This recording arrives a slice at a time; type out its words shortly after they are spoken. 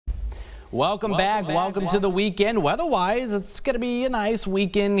Welcome back. Welcome to the weekend. Weather-wise, it's going to be a nice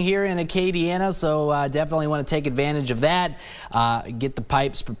weekend here in Acadiana, so definitely want to take advantage of that. Get the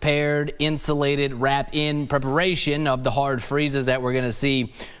pipes prepared, insulated, wrapped in preparation of the hard freezes that we're going to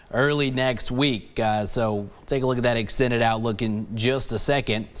see early next week. So take a look at that extended outlook in just a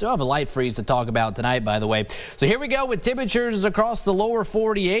second. So I have a light freeze to talk about tonight, by the way. So here we go with temperatures across the lower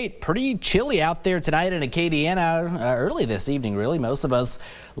 48. Pretty chilly out there tonight in Acadiana. Early this evening, really. Most of us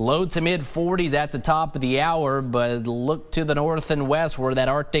low to mid 40s at the top of the hour, but look to the north and west where that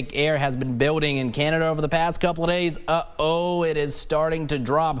Arctic air has been building in Canada over the past couple of days. It is starting to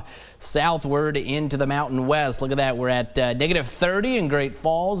drop southward into the Mountain West. Look at that. We're at negative 30 in Great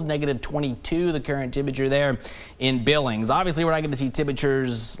Falls, negative 22 the current temperature there in Billings. Obviously, we're not going to see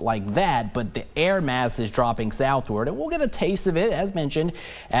temperatures like that, but the air mass is dropping southward, and we'll get a taste of it, as mentioned,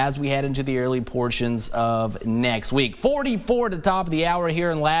 as we head into the early portions of next week. 44 at the top of the hour here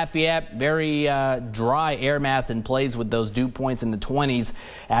in Lafayette. Very dry air mass in place with those dew points in the 20s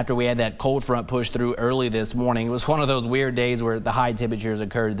after we had that cold front push through early this morning. It was one of those weird days where the high temperatures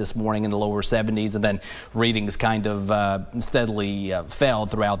occurred this morning in the lower 70s, and then readings kind of steadily fell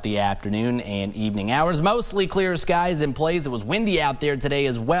throughout the afternoon and evening hours. Mostly clear skies in place. It was windy out there today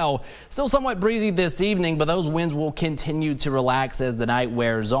as well. Still somewhat breezy this evening, but those winds will continue to relax as the night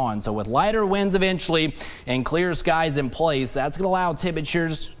wears on. So with lighter winds eventually and clear skies in place, that's going to allow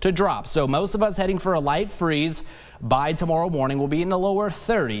temperatures to drop. So most of us heading for a light freeze by tomorrow morning. We'll be in the lower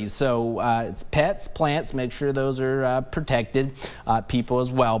 30s. So it's pets, plants, make sure those are protected, people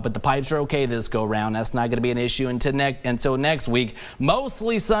as well. But the pipes are okay this go round. That's not going to be an issue until next week.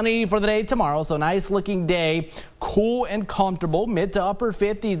 Mostly sunny for the day tomorrow. So nice looking day, cool and comfortable, mid to upper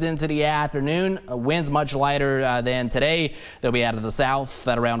 50s into the afternoon. Winds much lighter than today. They'll be out of the south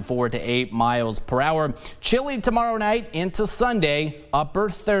at around 4 to 8 miles per hour. Chilly tomorrow night into Sunday, upper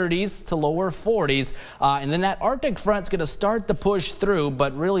 30s to lower 40s. And then that Arctic front's going to start to push through,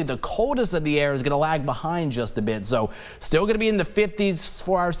 but really the coldest of the air is going to lag behind just a bit. So still going to be in the 50s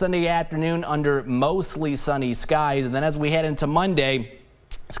for our Sunday afternoon under mostly sunny skies. And then as we head into Monday,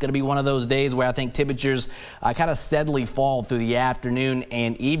 it's going to be one of those days where I think temperatures kind of steadily fall through the afternoon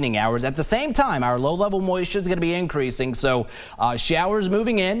and evening hours. At the same time, our low-level moisture is going to be increasing, so showers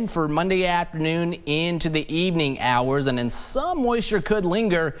moving in for Monday afternoon into the evening hours, and then some moisture could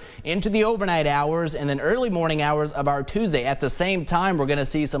linger into the overnight hours and then early morning hours of our Tuesday. At the same time, we're going to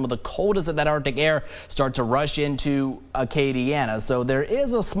see some of the coldest of that Arctic air start to rush into Acadiana. So there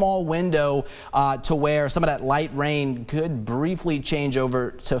is a small window to where some of that light rain could briefly change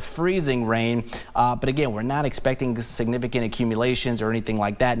over to freezing rain, but again, we're not expecting significant accumulations or anything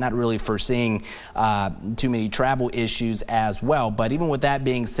like that. Not really foreseeing too many travel issues as well. But even with that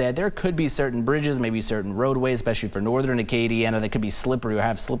being said, there could be certain bridges, maybe certain roadways, especially for northern Acadiana, that could be slippery or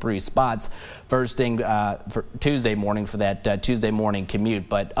have slippery spots first thing for Tuesday morning for that Tuesday morning commute.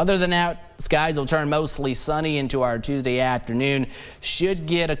 But other than that, skies will turn mostly sunny into our Tuesday afternoon. Should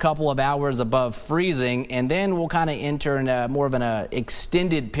get a couple of hours above freezing, and then we'll kind of enter in more of an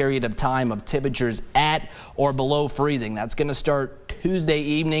extended period of time of temperatures at or below freezing. That's going to start Tuesday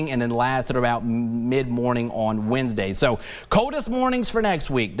evening and then last at about mid-morning on Wednesday. So coldest mornings for next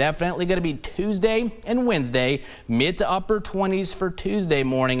week, definitely going to be Tuesday and Wednesday, mid to upper 20s for Tuesday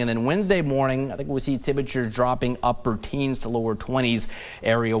morning, and then Wednesday morning, I think we'll see temperatures dropping upper teens to lower 20s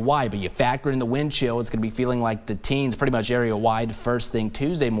area-wide. But you factor in the wind chill, it's going to be feeling like the teens pretty much area-wide first thing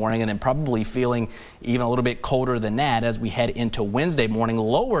Tuesday morning, and then probably feeling even a little bit colder than that as we head into Wednesday morning,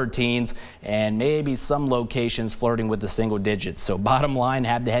 lower teens, and maybe some locations flirting with the single digits. So bottom line,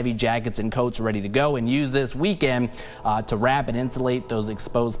 have the heavy jackets and coats ready to go, and use this weekend to wrap and insulate those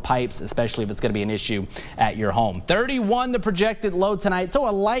exposed pipes, especially if it's going to be an issue at your home. 31 the projected low tonight, so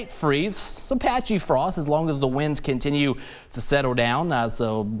a light freeze, some patchy frost as long as the winds continue to settle down,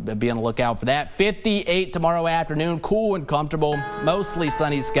 so be on the lookout for that. 58 tomorrow afternoon, cool and comfortable, mostly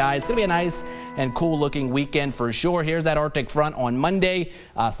sunny skies. It's going to be a nice and cool looking weekend for sure. Here's that Arctic front on Monday.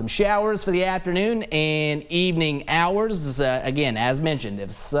 Some showers for the afternoon and evening hours. Again, as mentioned,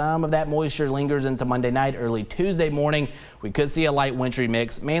 if some of that moisture lingers into Monday night, early Tuesday morning, we could see a light wintry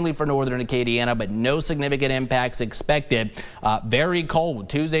mix, mainly for northern Acadiana, but no significant impacts expected. Very cold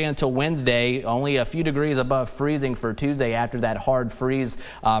Tuesday until Wednesday, only a few degrees above freezing for Tuesday after that hard freeze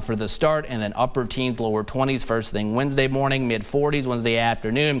for the start, and then upper teens, lower 20s first thing Wednesday morning, mid 40s Wednesday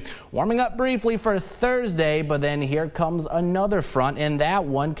afternoon. Warming up briefly for Thursday, but then here comes another front, and that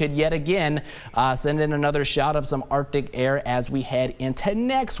one could yet again send in another shot of some Arctic air as we head into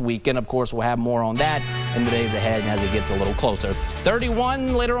next week. And of course, we'll have more on that in the days ahead and as it gets a little little closer.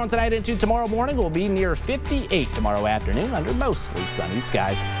 31 later on tonight into tomorrow morning. Will be near 58 tomorrow afternoon under mostly sunny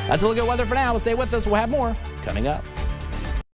skies. That's a look at weather for now. Stay with us. We'll have more coming up.